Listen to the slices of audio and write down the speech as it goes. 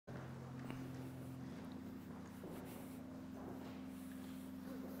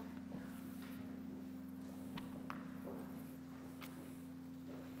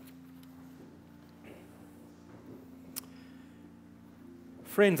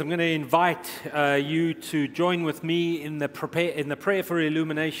Friends, I'm going to invite you to join with me in the prayer for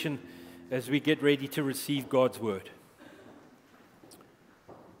illumination as we get ready to receive God's word.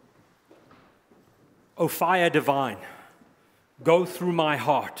 O fire divine, go through my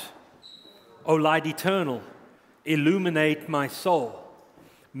heart. O light eternal, illuminate my soul.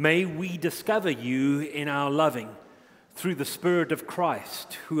 May we discover you in our loving through the Spirit of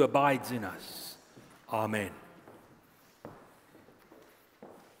Christ who abides in us. Amen.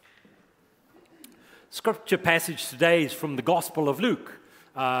 Scripture passage today is from the Gospel of Luke.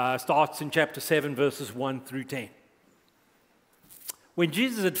 Starts in chapter 7, verses 1 through 10. When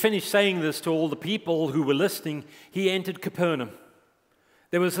Jesus had finished saying this to all the people who were listening, he entered Capernaum.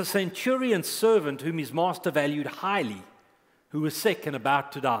 There was a centurion's servant whom his master valued highly, who was sick and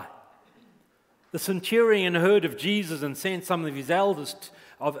about to die. The centurion heard of Jesus and sent some elders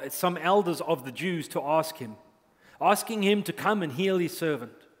of the Jews to ask him, asking him to come and heal his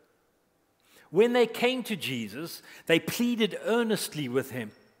servant. When they came to Jesus, they pleaded earnestly with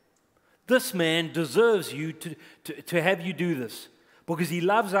him. This man deserves you to have you do this, because he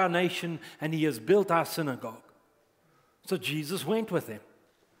loves our nation and he has built our synagogue. So Jesus went with them.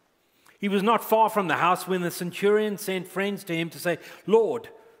 He was not far from the house when the centurion sent friends to him to say, "Lord,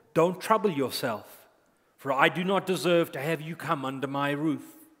 don't trouble yourself, for I do not deserve to have you come under my roof.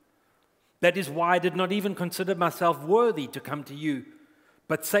 That is why I did not even consider myself worthy to come to you,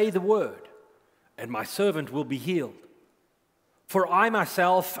 but say the word, and my servant will be healed. For I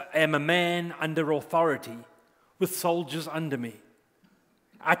myself am a man under authority, with soldiers under me.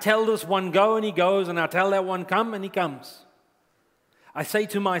 I tell this one, go, and he goes, and I tell that one, come, and he comes. I say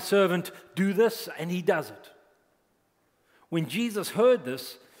to my servant, do this, and he does it." When Jesus heard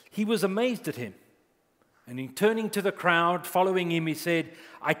this, he was amazed at him. And in turning to the crowd following him, he said,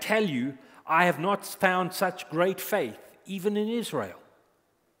 "I tell you, I have not found such great faith, even in Israel."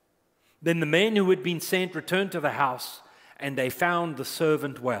 Then the men who had been sent returned to the house, and they found the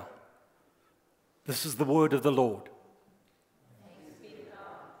servant well. This is the word of the Lord. Thanks be to God.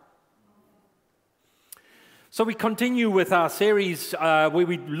 So we continue with our series where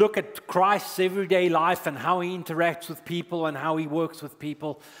we look at Christ's everyday life and how he interacts with people and how he works with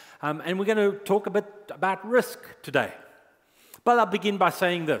people. And we're going to talk a bit about risk today. But I'll begin by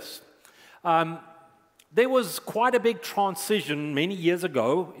saying this. There was quite a big transition many years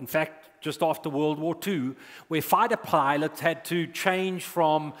ago, in fact, just after World War II, where fighter pilots had to change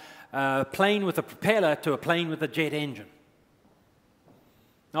from a plane with a propeller to a plane with a jet engine.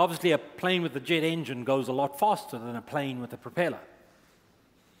 Now, obviously, a plane with a jet engine goes a lot faster than a plane with a propeller.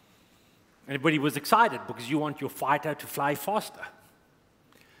 Everybody was excited because you want your fighter to fly faster.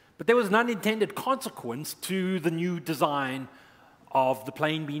 But there was an unintended consequence to the new design of the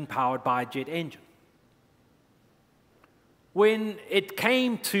plane being powered by a jet engine. When it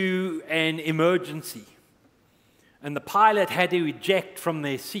came to an emergency and the pilot had to eject from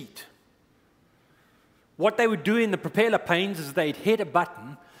their seat, what they would do in the propeller planes is they'd hit a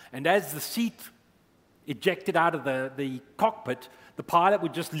button, and as the seat ejected out of the cockpit, the pilot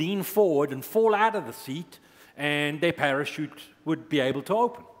would just lean forward and fall out of the seat, and their parachute would be able to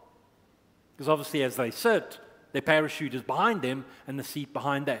open. Because obviously as they sit, their parachute is behind them and the seat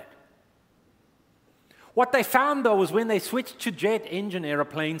behind that. What they found, though, was when they switched to jet engine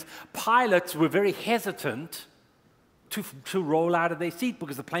airplanes, pilots were very hesitant to roll out of their seat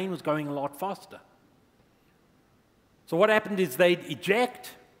because the plane was going a lot faster. So what happened is they'd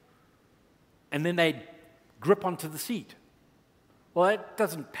eject, and then they'd grip onto the seat. Well, that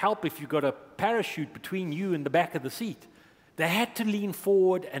doesn't help if you've got a parachute between you and the back of the seat. They had to lean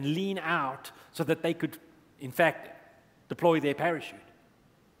forward and lean out so that they could, in fact, deploy their parachute.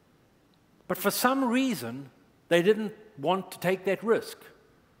 But for some reason, they didn't want to take that risk.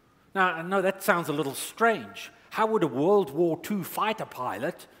 Now, I know that sounds a little strange. How would a World War II fighter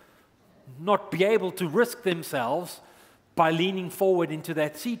pilot not be able to risk themselves by leaning forward into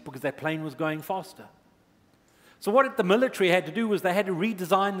that seat because that plane was going faster? So what the military had to do was they had to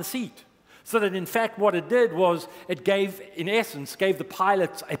redesign the seat so that, in fact, what it did was it gave, in essence, gave the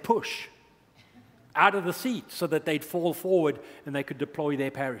pilots a push out of the seat so that they'd fall forward and they could deploy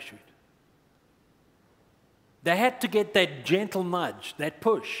their parachute. They had to get that gentle nudge, that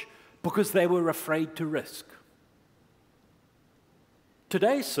push, because they were afraid to risk.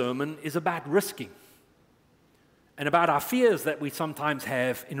 Today's sermon is about risking and about our fears that we sometimes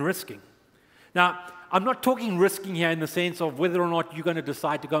have in risking. Now, I'm not talking risking here in the sense of whether or not you're going to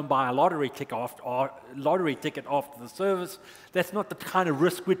decide to go and buy a lottery ticket after the service. That's not the kind of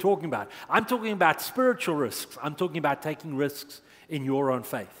risk we're talking about. I'm talking about spiritual risks. I'm talking about taking risks in your own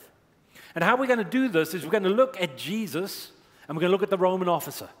faith. And how we're going to do this is we're going to look at Jesus and we're going to look at the Roman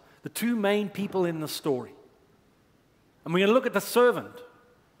officer, the two main people in the story. And we're going to look at the servant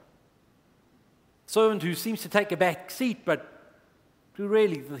who seems to take a back seat, but who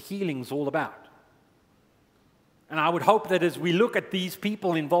really the healing's all about. And I would hope that as we look at these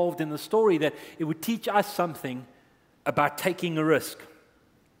people involved in the story, that it would teach us something about taking a risk.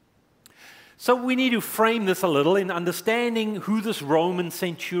 So we need to frame this a little in understanding who this Roman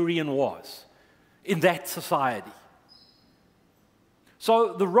centurion was in that society.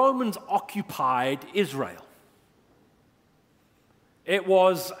 So the Romans occupied Israel. It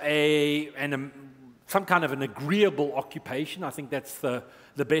was some kind of an agreeable occupation. I think that's the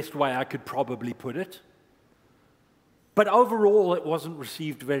best way I could probably put it. But overall, it wasn't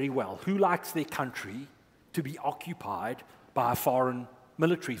received very well. Who likes their country to be occupied by a foreign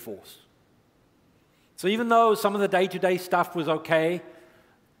military force? So even though some of the day-to-day stuff was okay,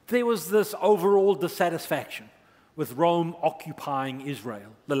 there was this overall dissatisfaction with Rome occupying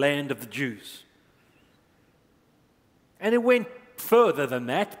Israel, the land of the Jews. And it went further than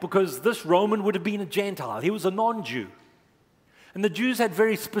that, because this Roman would have been a Gentile. He was a non-Jew. And the Jews had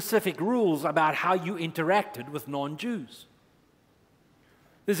very specific rules about how you interacted with non-Jews.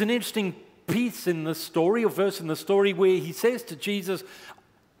 There's an interesting piece in the story, or verse in the story, where he says to Jesus,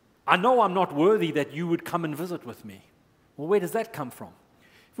 I know I'm not worthy that you would come and visit with me. Well, where does that come from?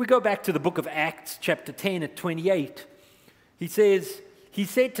 If we go back to the book of Acts, chapter 10 at 28, he says, he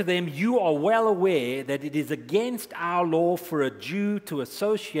said to them, you are well aware that it is against our law for a Jew to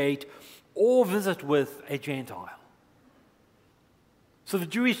associate or visit with a Gentile. So the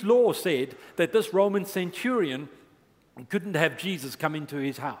Jewish law said that this Roman centurion couldn't have Jesus come into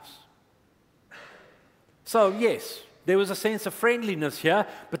his house. So yes, there was a sense of friendliness here,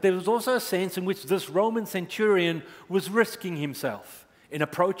 but there was also a sense in which this Roman centurion was risking himself in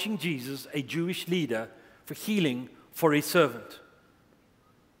approaching Jesus, a Jewish leader, for healing for his servant.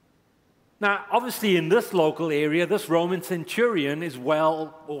 Now, obviously in this local area, this Roman centurion is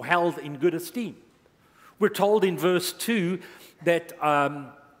held in good esteem. We're told in verse 2 that,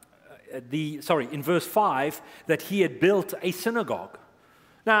 in verse 5, that he had built a synagogue.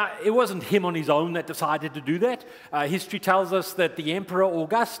 Now, it wasn't him on his own that decided to do that. History tells us that the Emperor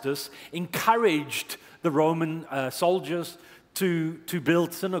Augustus encouraged the Roman soldiers to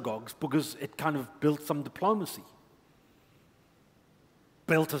build synagogues because it kind of built some diplomacy,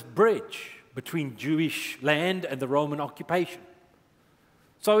 built a bridge between Jewish land and the Roman occupation.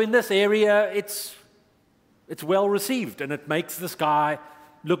 So in this area, it's well received, and it makes this guy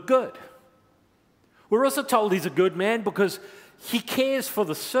look good. We're also told he's a good man because he cares for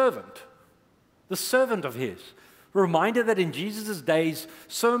the servant of his. A reminder that in Jesus' days,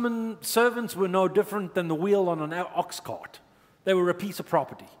 servants were no different than the wheel on an ox cart. They were a piece of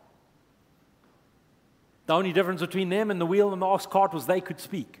property. The only difference between them and the wheel on the ox cart was they could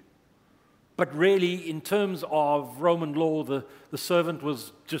speak. But really, in terms of Roman law, the servant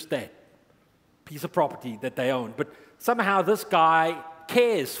was just that piece of property that they owned. But somehow this guy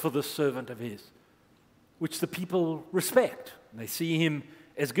cares for this servant of his, which the people respect. They see him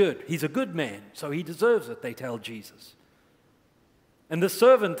as good. He's a good man, so he deserves it, they tell Jesus. And the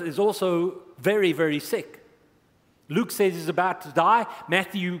servant is also very, very sick. Luke says he's about to die.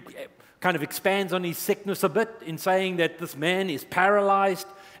 Matthew kind of expands on his sickness a bit in saying that this man is paralyzed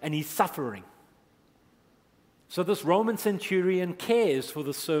and he's suffering. So this Roman centurion cares for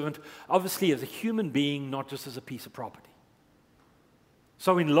the servant, obviously as a human being, not just as a piece of property.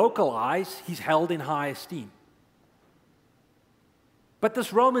 So in local eyes, he's held in high esteem. But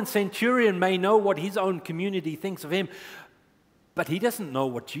this Roman centurion may know what his own community thinks of him, but he doesn't know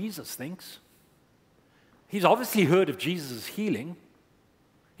what Jesus thinks. He's obviously heard of Jesus' healing.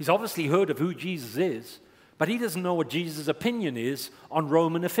 He's obviously heard of who Jesus is, but he doesn't know what Jesus' opinion is on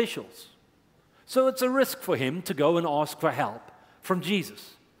Roman officials. So it's a risk for him to go and ask for help from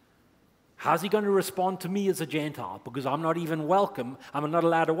Jesus. How's he going to respond to me as a Gentile? Because I'm not even welcome. I'm not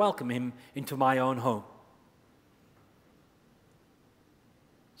allowed to welcome him into my own home.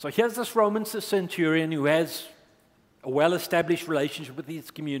 So here's this Roman centurion who has a well-established relationship with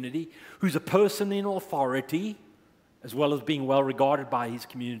his community, who's a person in authority, as well as being well regarded by his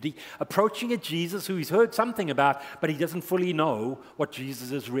community, approaching a Jesus who he's heard something about, but he doesn't fully know what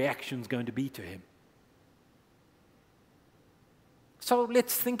Jesus' reaction is going to be to him. So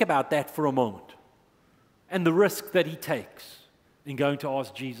let's think about that for a moment, and the risk that he takes in going to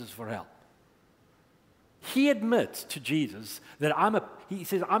ask Jesus for help. He admits to Jesus that he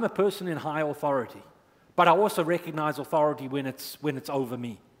says, I'm a person in high authority, but I also recognize authority when it's over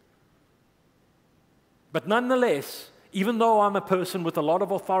me. But nonetheless, even though I'm a person with a lot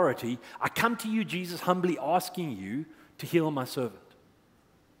of authority, I come to you, Jesus, humbly asking you to heal my servant.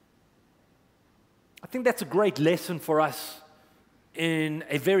 I think that's a great lesson for us in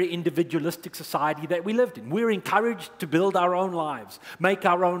a very individualistic society that we lived in. We're encouraged to build our own lives, make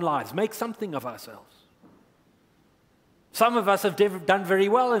something of ourselves. Some of us have done very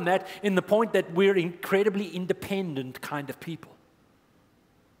well in that, in the point that we're incredibly independent kind of people.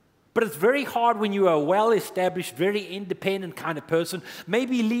 But it's very hard when you are a well-established, very independent kind of person,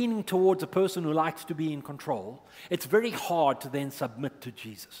 maybe leaning towards a person who likes to be in control. It's very hard to then submit to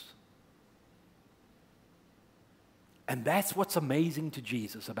Jesus. And that's what's amazing to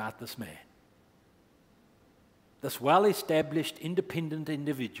Jesus about this man. This well-established, independent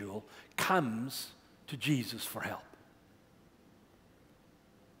individual comes to Jesus for help.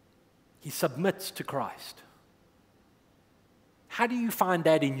 He submits to Christ. How do you find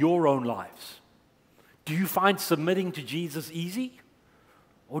that in your own lives? Do you find submitting to Jesus easy?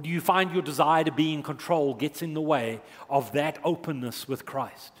 Or do you find your desire to be in control gets in the way of that openness with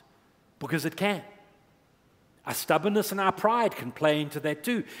Christ? Because it can. Our stubbornness and our pride can play into that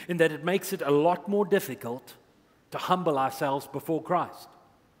too, in that it makes it a lot more difficult to humble ourselves before Christ,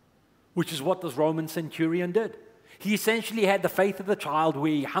 which is what this Roman centurion did. He essentially had the faith of the child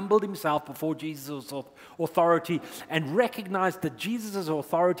where he humbled himself before Jesus' authority and recognized that Jesus'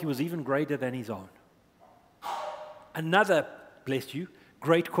 authority was even greater than his own. Another, bless you,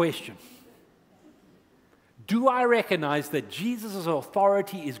 great question. Do I recognize that Jesus'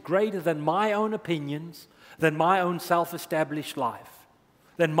 authority is greater than my own opinions, than my own self-established life,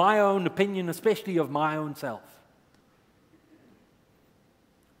 than my own opinion, especially of my own self?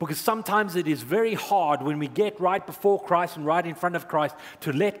 Because sometimes it is very hard when we get right before Christ and right in front of Christ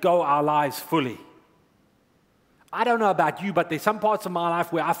to let go our lives fully. I don't know about you, but there's some parts of my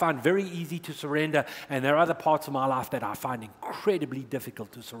life where I find very easy to surrender, and there are other parts of my life that I find incredibly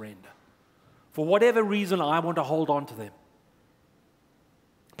difficult to surrender. For whatever reason, I want to hold on to them.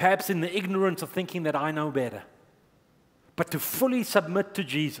 Perhaps in the ignorance of thinking that I know better. But to fully submit to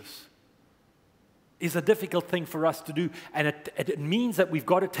Jesus is a difficult thing for us to do, and it means that we've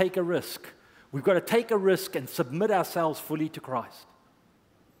got to take a risk. We've got to take a risk and submit ourselves fully to Christ.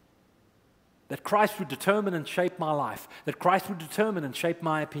 That Christ would determine and shape my life, that Christ would determine and shape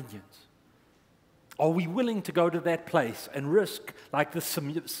my opinions. Are we willing to go to that place and risk like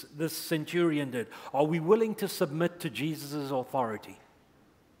this centurion did? Are we willing to submit to Jesus' authority?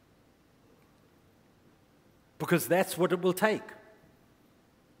 Because that's what it will take.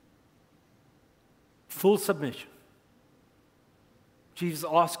 Full submission. Jesus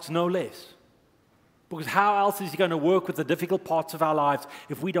asks no less. Because how else is he going to work with the difficult parts of our lives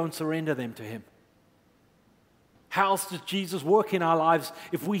if we don't surrender them to him? How else does Jesus work in our lives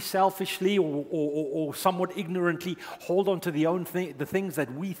if we selfishly or somewhat ignorantly hold on to the things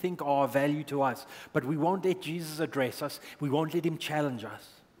that we think are of value to us, but we won't let Jesus address us, we won't let him challenge us?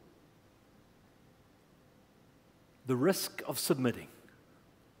 The risk of submitting.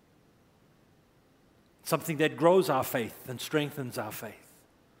 Something that grows our faith and strengthens our faith.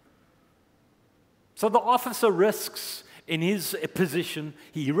 So the officer risks in his position,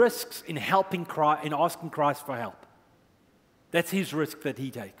 he risks in helping Christ, in asking Christ for help. That's his risk that he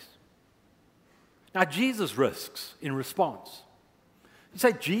takes. Now Jesus risks in response. You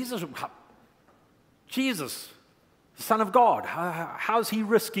say, Jesus, Son of God, how's he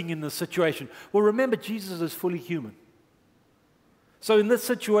risking in this situation? Well, remember, Jesus is fully human. So in this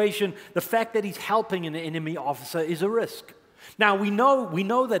situation, the fact that he's helping an enemy officer is a risk. Now, we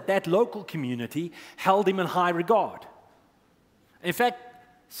know that local community held him in high regard. In fact,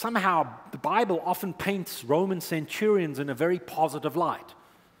 somehow the Bible often paints Roman centurions in a very positive light.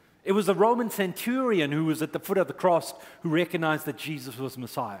 It was the Roman centurion who was at the foot of the cross who recognized that Jesus was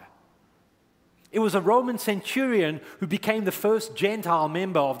Messiah. It was a Roman centurion who became the first Gentile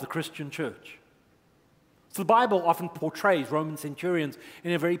member of the Christian church. So the Bible often portrays Roman centurions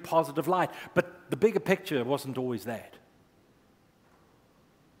in a very positive light, but the bigger picture wasn't always that.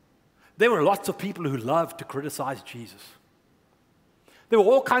 There were lots of people who loved to criticize Jesus. There were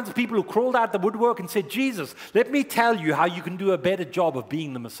all kinds of people who crawled out the woodwork and said, Jesus, let me tell you how you can do a better job of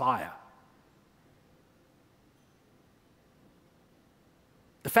being the Messiah.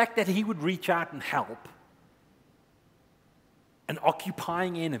 The fact that he would reach out and help an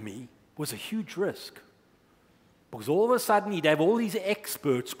occupying enemy was a huge risk. Because all of a sudden he'd have all these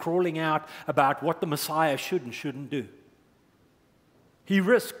experts crawling out about what the Messiah should and shouldn't do. He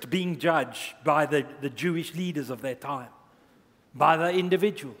risked being judged by the Jewish leaders of that time, by the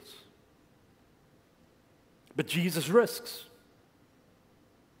individuals. But Jesus risks.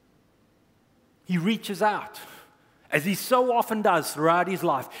 He reaches out, as he so often does throughout his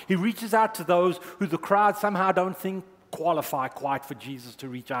life. He reaches out to those who the crowd somehow don't think qualify quite for Jesus to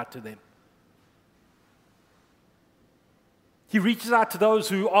reach out to them. He reaches out to those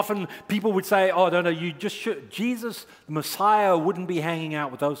who often people would say, oh, no, you just should. Jesus, the Messiah, wouldn't be hanging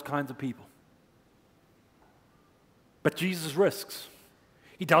out with those kinds of people. But Jesus risks.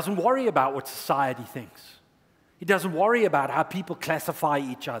 He doesn't worry about what society thinks. He doesn't worry about how people classify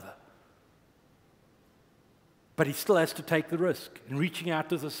each other. But he still has to take the risk in reaching out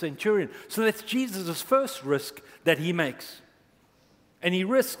to the centurion. So that's Jesus' first risk that he makes. And he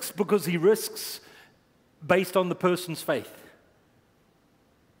risks because he risks based on the person's faith.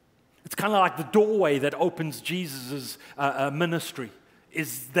 It's kind of like the doorway that opens Jesus' ministry,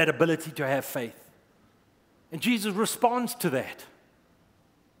 is that ability to have faith. And Jesus responds to that.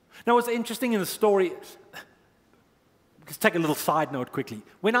 Now, what's interesting in the story, let's take a little side note quickly.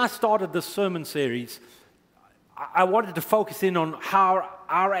 When I started this sermon series, I wanted to focus in on how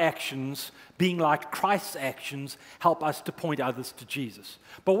our actions, being like Christ's actions, help us to point others to Jesus.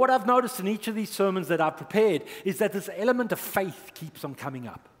 But what I've noticed in each of these sermons that I've prepared is that this element of faith keeps on coming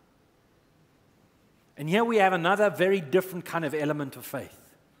up. And here we have another very different kind of element of faith.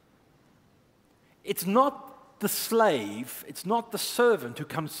 It's not the slave, it's not the servant who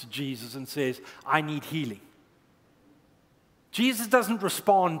comes to Jesus and says, I need healing. Jesus doesn't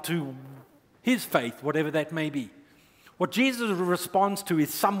respond to his faith, whatever that may be. What Jesus responds to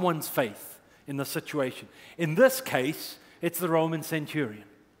is someone's faith in the situation. In this case, it's the Roman centurion.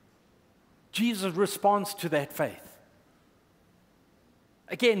 Jesus responds to that faith.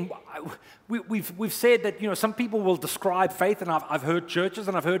 Again, we've said that some people will describe faith, and I've heard churches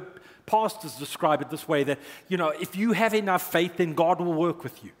and I've heard pastors describe it this way, that if you have enough faith, then God will work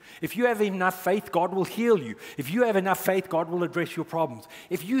with you. If you have enough faith, God will heal you. If you have enough faith, God will address your problems.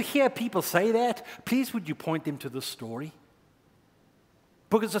 If you hear people say that, please would you point them to this story?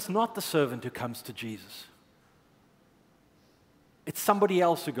 Because it's not the servant who comes to Jesus. It's somebody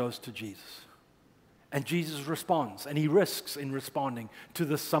else who goes to Jesus. And Jesus responds, and he risks in responding to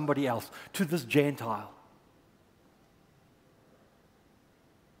this somebody else, to this Gentile.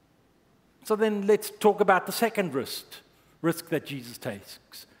 So then let's talk about the second risk that Jesus takes.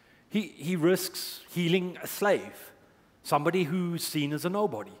 He risks healing a slave, somebody who's seen as a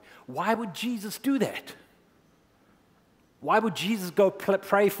nobody. Why would Jesus do that? Why would Jesus go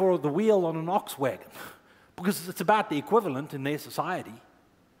pray for the wheel on an ox wagon? Because it's about the equivalent in their society.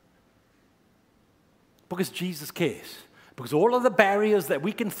 Because Jesus cares. Because all of the barriers that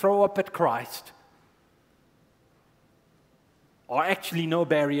we can throw up at Christ are actually no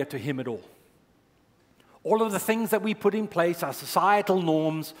barrier to him at all. All of the things that we put in place, our societal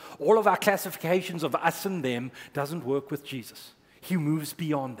norms, all of our classifications of us and them, doesn't work with Jesus. He moves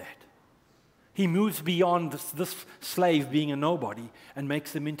beyond that. He moves beyond this slave being a nobody and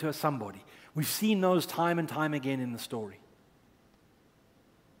makes them into a somebody. We've seen those time and time again in the story.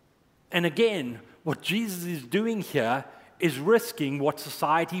 And again, what Jesus is doing here is risking what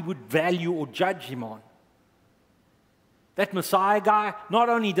society would value or judge him on. That Messiah guy, not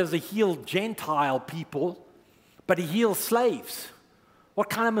only does he heal Gentile people, but he heals slaves. What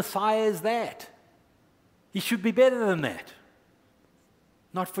kind of Messiah is that? He should be better than that.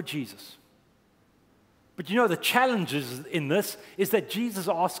 Not for Jesus. But the challenge in this is that Jesus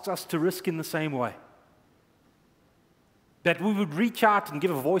asks us to risk in the same way. That we would reach out and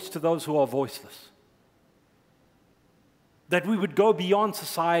give a voice to those who are voiceless. That we would go beyond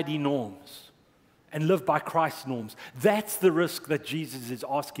society norms and live by Christ's norms. That's the risk that Jesus is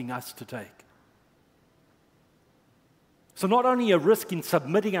asking us to take. So not only a risk in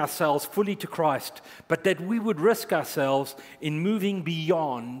submitting ourselves fully to Christ, but that we would risk ourselves in moving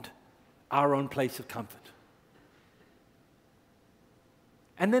beyond our own place of comfort.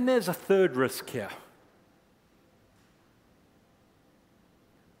 And then there's a third risk here.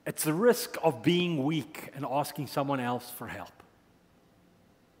 It's the risk of being weak and asking someone else for help.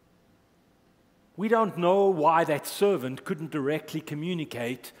 We don't know why that servant couldn't directly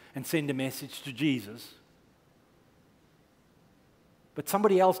communicate and send a message to Jesus. But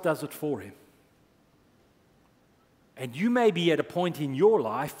somebody else does it for him. And you may be at a point in your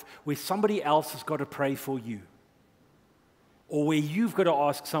life where somebody else has got to pray for you. Or where you've got to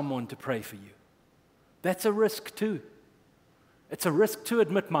ask someone to pray for you. That's a risk too. It's a risk to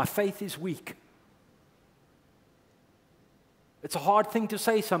admit my faith is weak. It's a hard thing to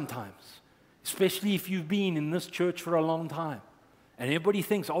say sometimes, especially if you've been in this church for a long time. And everybody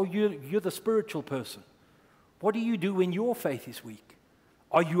thinks, oh, you're the spiritual person. What do you do when your faith is weak?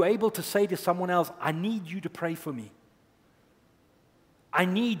 Are you able to say to someone else, I need you to pray for me? I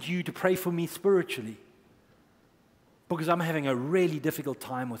need you to pray for me spiritually because I'm having a really difficult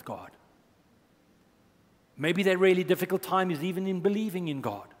time with God. Maybe that really difficult time is even in believing in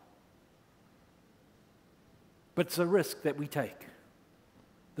God. But it's a risk that we take.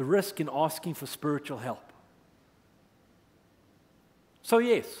 The risk in asking for spiritual help. So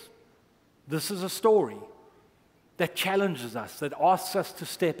yes, this is a story that challenges us, that asks us to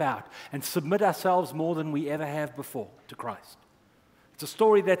step out and submit ourselves more than we ever have before to Christ. It's a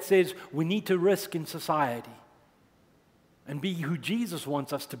story that says we need to risk in society and be who Jesus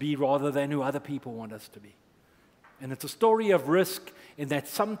wants us to be rather than who other people want us to be. And it's a story of risk in that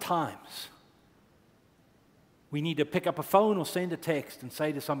sometimes we need to pick up a phone or send a text and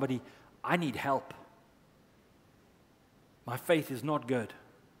say to somebody, I need help. My faith is not good.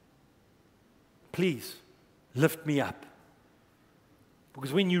 Please, lift me up.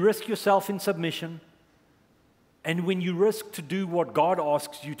 Because when you risk yourself in submission, and when you risk to do what God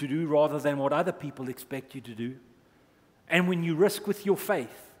asks you to do rather than what other people expect you to do, and when you risk with your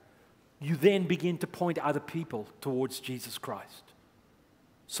faith, you then begin to point other people towards Jesus Christ.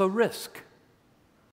 So risk.